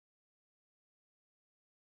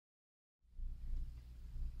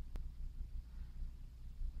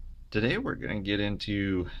Today we're going to get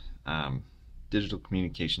into digital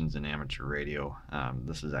communications and amateur radio.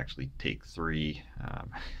 This is actually take 3.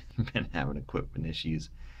 Been having equipment issues,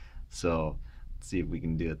 so let's see if we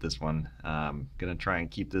can do it this one. Gonna try and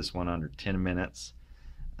keep this one under 10 minutes.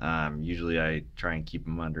 Usually I try and keep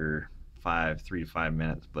them under 3 to 5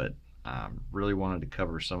 minutes, but really wanted to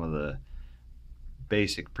cover some of the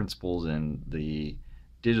basic principles in the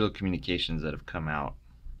digital communications that have come out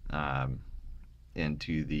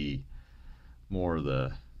into the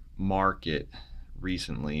market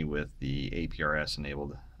recently with the APRS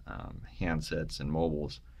enabled handsets and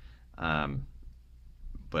mobiles,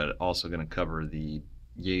 but also going to cover the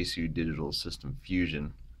Yaesu Digital System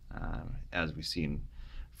Fusion. As we see in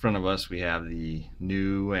front of us, we have the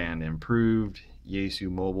new and improved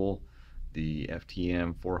Yaesu mobile, the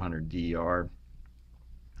FTM-400DR.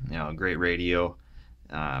 Great radio.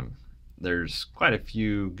 There's quite a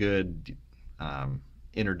few good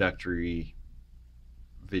introductory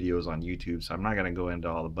videos on YouTube, so I'm not going to go into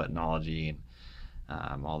all the buttonology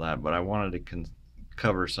and all that, but I wanted to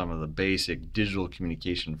cover some of the basic digital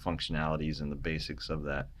communication functionalities and the basics of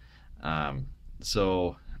that.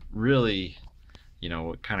 So really,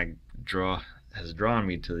 what kind of has drawn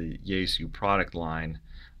me to the Yaesu product line.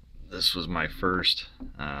 This was my first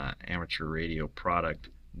amateur radio product,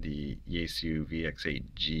 the Yaesu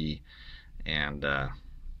VX-8G, and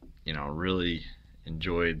really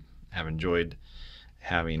have enjoyed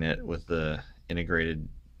having it with the integrated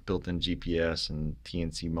built-in GPS and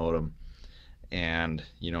TNC modem. And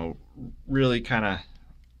really kind of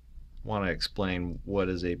want to explain what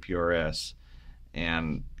is APRS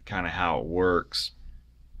and kind of how it works.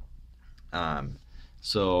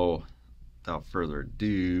 So without further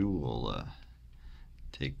ado, we'll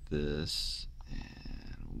take this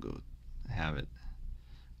and we'll go to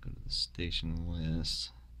the station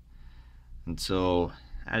list. And so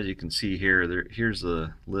as you can see here, here's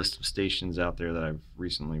the list of stations out there that I've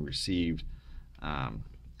recently received.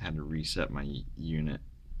 Had to reset my unit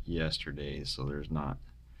yesterday, so there's not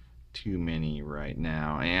too many right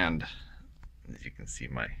now. And as you can see,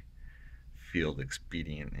 my field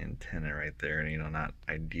expedient antenna right there, not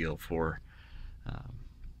ideal for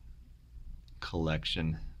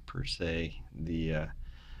collection per se. The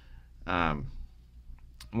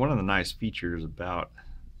one of the nice features about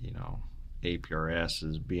APRS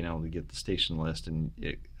is being able to get the station list, and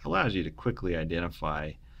it allows you to quickly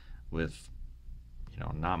identify with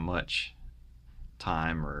not much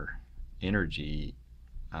time or energy,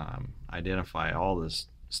 identify all the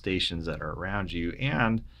stations that are around you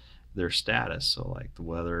and their status. So like the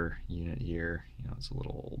weather unit here, it's a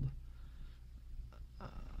little old.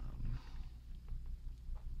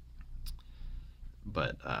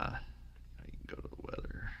 But you can go to the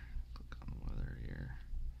weather, click on the weather here.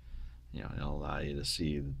 It'll allow you to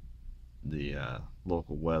see the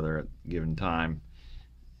local weather at a given time.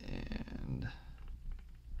 And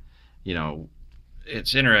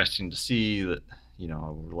it's interesting to see that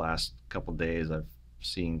over the last couple days I've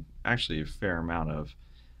seen actually a fair amount of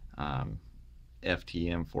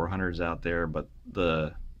FTM-400s out there, but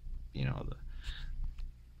the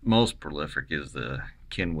most prolific is the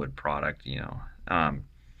Kenwood product.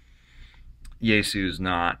 Yaesu's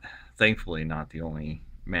thankfully not the only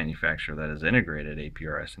manufacturer that has integrated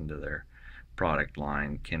APRS into their product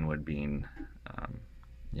line, Kenwood being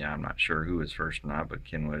I'm not sure who was first or not, but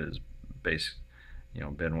Kenwood has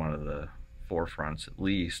been one of the forefronts, at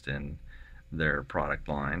least, in their product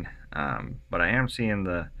line. But I am seeing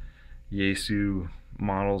the Yaesu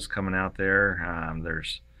models coming out there.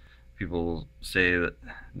 There's people say that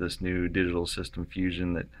this new digital system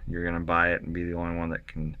fusion, that you're going to buy it and be the only one that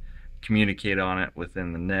can communicate on it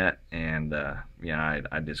within the net, and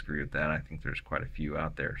I disagree with that. I think there's quite a few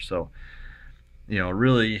out there. So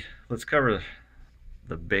really, let's cover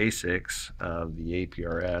the basics of the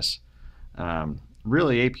APRS.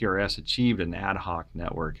 Really, APRS achieved an ad hoc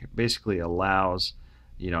network. It basically allows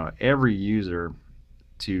every user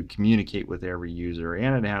to communicate with every user,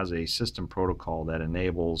 and it has a system protocol that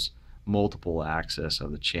enables multiple access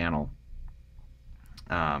of the channel.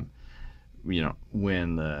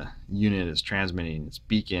 When the unit is transmitting its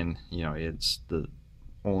beacon, it's the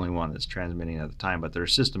only one that's transmitting at the time, but there are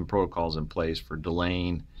system protocols in place for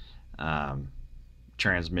delaying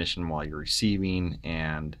transmission while you're receiving,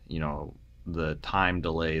 and the time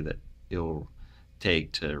delay that it'll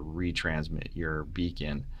take to retransmit your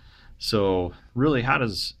beacon. So really, how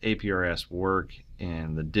does APRS work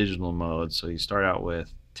in the digital mode? So you start out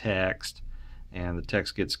with text, and the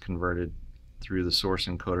text gets converted through the source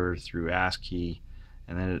encoder through ASCII,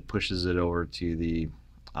 and then it pushes it over to the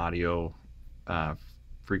audio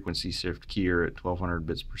frequency shift keyer at 1200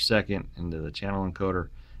 bits per second into the channel encoder.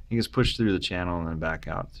 It gets pushed through the channel and then back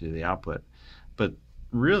out to the output. But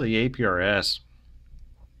really, APRS,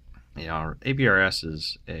 APRS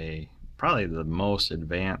is probably the most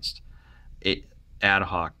advanced ad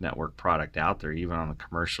hoc network product out there, even on the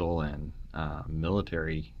commercial and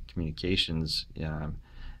military communications.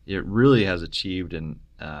 It really has achieved an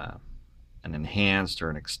enhanced or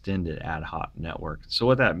an extended ad hoc network. So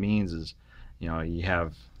what that means is, you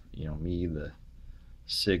have, me, the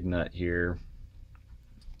SIG nut here.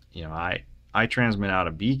 I transmit out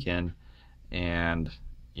a beacon, and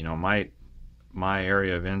my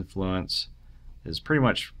area of influence is pretty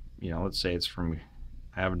much, let's say it's from,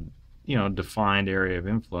 I have a defined area of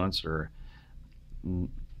influence,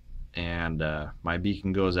 and my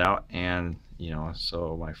beacon goes out, and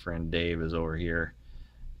so my friend Dave is over here,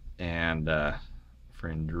 and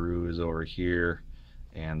friend Drew is over here,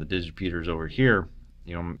 and the digipeater is over here.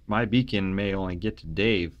 My beacon may only get to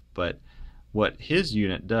Dave, but what his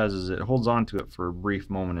unit does is it holds on to it for a brief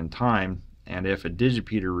moment in time, and if a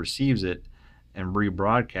digipeater receives it and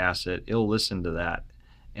rebroadcasts it, it'll listen to that.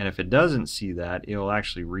 And if it doesn't see that, it'll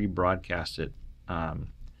actually rebroadcast it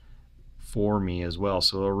for me as well.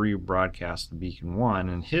 So it'll rebroadcast the beacon 1,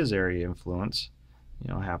 and his area of influence,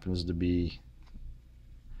 happens to be,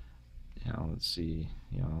 let's see,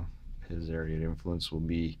 his area of influence will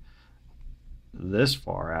be this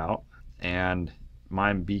far out, and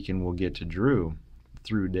my beacon will get to Drew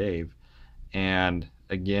through Dave, and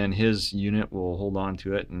again his unit will hold on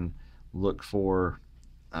to it and look for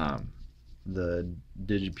the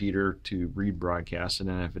digipeater to rebroadcast it,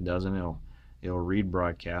 and if it doesn't, it'll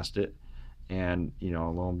rebroadcast it, and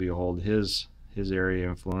lo and behold, his area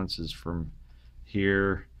of influence is from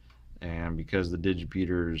here, and because the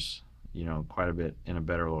digipeater's quite a bit in a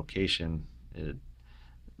better location, the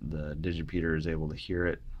digipeater is able to hear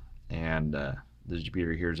it, and the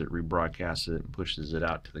digipeater hears it, rebroadcasts it, and pushes it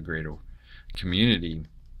out to the greater community.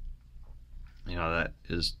 That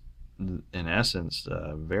is in essence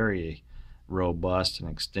a very robust and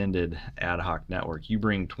extended ad hoc network. You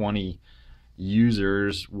bring 20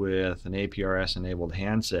 users with an APRS enabled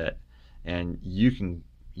handset, and you can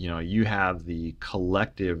you have the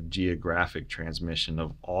collective geographic transmission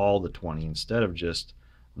of all the 20 instead of just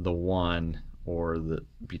the one or the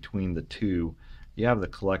between the two. You have the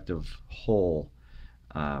collective whole.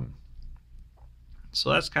 So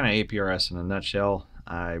that's kind of APRS in a nutshell.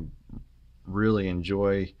 I really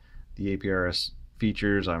enjoy the APRS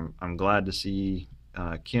features. I'm glad to see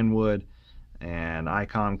Kenwood and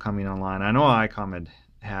ICOM coming online. I know ICOM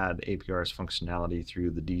had APRS functionality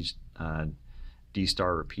through the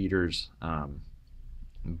D-Star repeaters,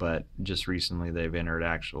 but just recently they've entered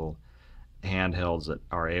actual handhelds that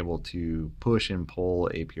are able to push and pull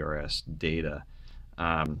APRS data.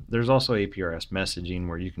 There's also APRS messaging,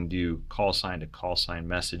 where you can do call sign to call sign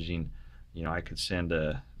messaging. I could send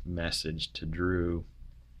a message to Drew,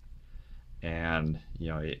 and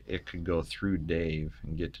it could go through Dave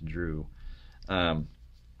and get to Drew, and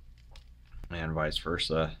vice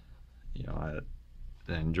versa. I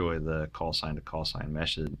enjoy the call sign to call sign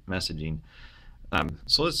messaging.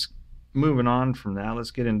 So let's moving on from that.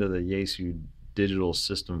 Let's get into the Yaesu Digital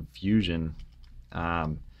System Fusion.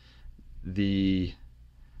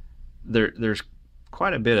 There's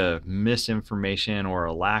quite a bit of misinformation or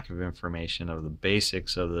a lack of information of the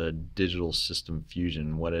basics of the Digital System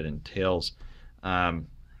Fusion, what it entails. I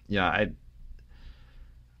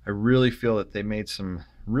really feel that they made some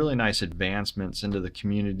really nice advancements into the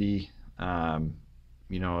community.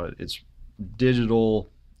 It's digital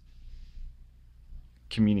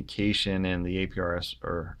communication in the APRS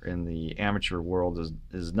or in the amateur world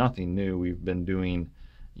is nothing new. We've been doing,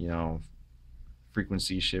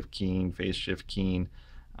 frequency shift keying, phase shift keying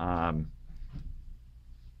for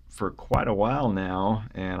quite a while now,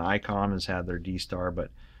 and ICOM has had their D-Star,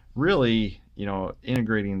 but really,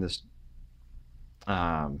 integrating this,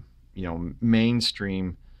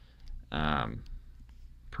 mainstream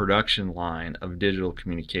production line of digital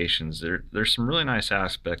communications. There's some really nice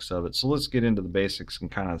aspects of it. So let's get into the basics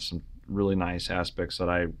and kind of some really nice aspects that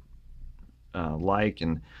I like,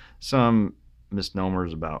 and some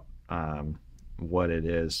misnomers about what it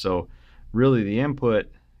is. So really the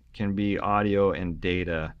input can be audio and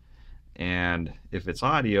data, and if it's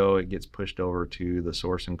audio, it gets pushed over to the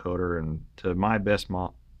source encoder, and to my best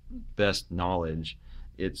knowledge,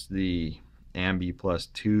 it's the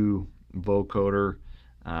AMB+2 vocoder.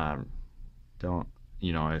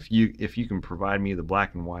 If you can provide me the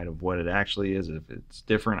black and white of what it actually is, if it's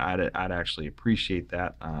different, I'd actually appreciate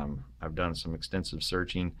that. I've done some extensive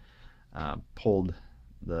searching, pulled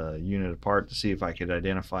the unit apart to see if I could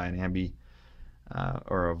identify an ambi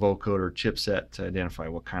or a vocoder chipset to identify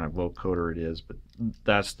what kind of vocoder it is, but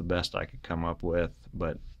that's the best I could come up with.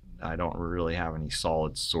 But I don't really have any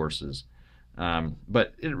solid sources.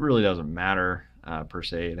 But it really doesn't matter per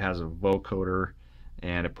se. It has a vocoder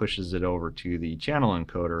and it pushes it over to the channel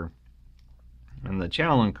encoder, and the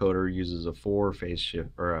channel encoder uses a 4-phase shift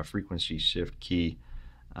or a frequency shift key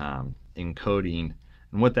encoding.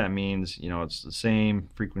 And what that means, you know, it's the same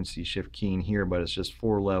frequency shift key in here, but it's just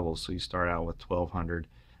 4 levels. So you start out with 1200,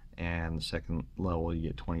 and the second level you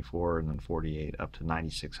get 24, and then 48 up to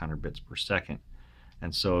 9600 bits per second.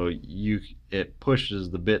 And so it pushes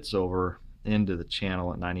the bits over into the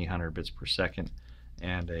channel at 9000 bits per second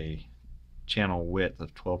and a channel width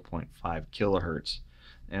of 12.5 kilohertz.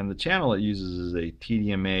 And the channel it uses is a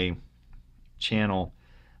TDMA channel.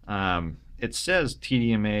 It says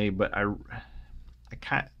TDMA, but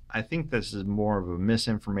I think this is more of a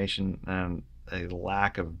misinformation and a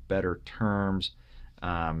lack of better terms.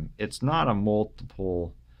 It's not a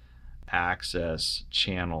multiple access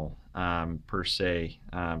channel per se.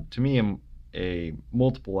 To me, a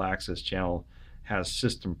multiple access channel has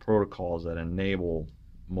system protocols that enable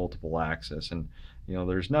multiple access, and you know,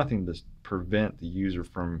 there's nothing to prevent the user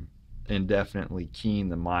from indefinitely keying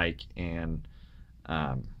the mic and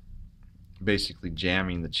basically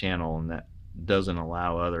jamming the channel, and that doesn't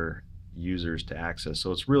allow other users to access.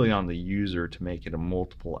 So it's really on the user to make it a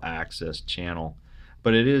multiple access channel,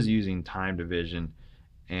 but it is using time division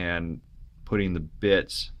and putting the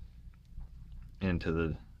bits into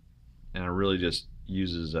the, and it really just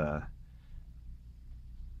uses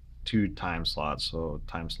 2 time slots. So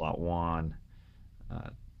time slot 1,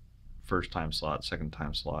 first time slot, second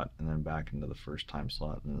time slot, and then back into the first time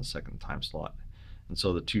slot and the second time slot. And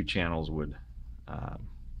so the 2 channels would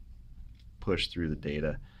push through the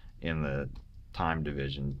data in the time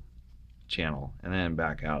division channel and then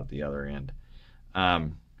back out at the other end.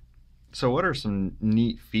 So what are some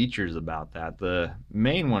neat features about that? The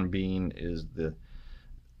main one being is the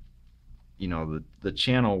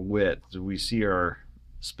channel width. We see are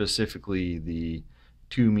specifically the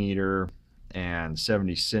 2 meter and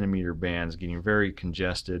 70 centimeter bands getting very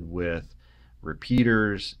congested with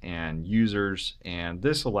repeaters and users, and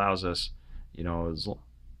this allows us, you know,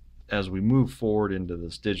 as we move forward into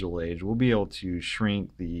this digital age, we'll be able to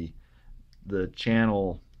shrink the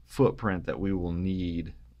channel footprint that we will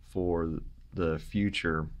need for the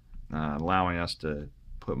future, allowing us to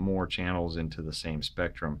put more channels into the same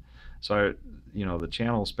spectrum. So, you know, the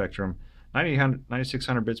channel spectrum,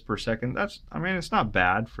 9600 bits per second, I mean, it's not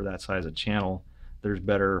bad for that size of channel. There's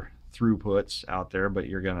better throughputs out there, but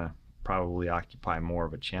you're gonna probably occupy more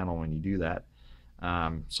of a channel when you do that.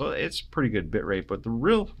 So it's pretty good bit rate. But the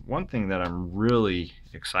one thing that I'm really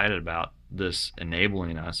excited about this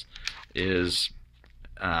enabling us is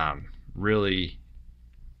really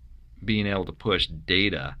being able to push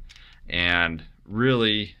data, and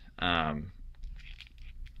really,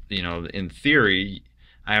 you know, in theory,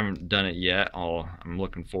 I haven't done it yet. I'm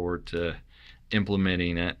looking forward to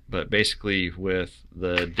implementing it, but basically with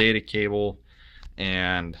the data cable,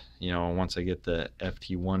 and you know, once I get the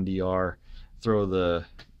FT-1DR, throw the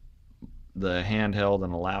handheld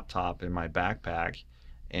and a laptop in my backpack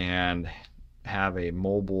and have a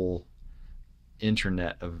mobile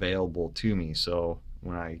internet available to me. So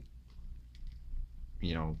when I,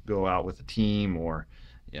 you know, go out with a team, or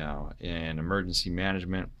you know, in emergency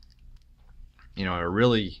management, you know, it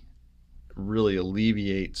really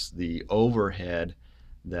alleviates the overhead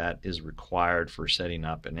that is required for setting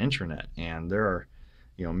up an intranet. And there are,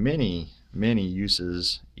 you know, many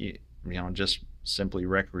uses, you know, just simply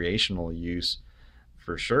recreational use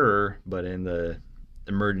for sure, but in the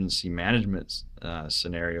emergency management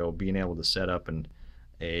scenario, being able to set up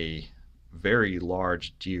a very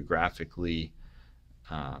large geographic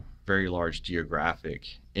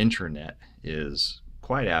intranet is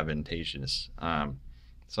quite advantageous.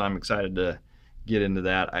 So I'm excited to get into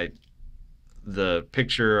that. The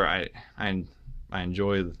picture, I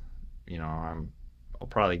enjoy, you know, I'll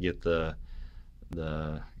probably get the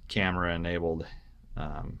camera enabled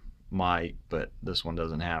mic, but this one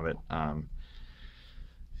doesn't have it.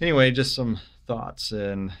 Anyway, just some thoughts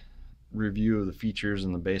and review of the features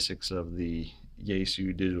and the basics of the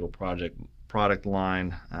Yaesu Digital product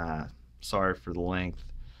line. Sorry for the length.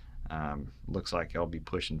 Looks like I'll be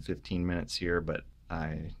pushing 15 minutes here, but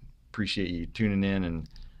I appreciate you tuning in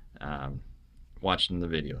and watching the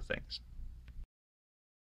video. Thanks.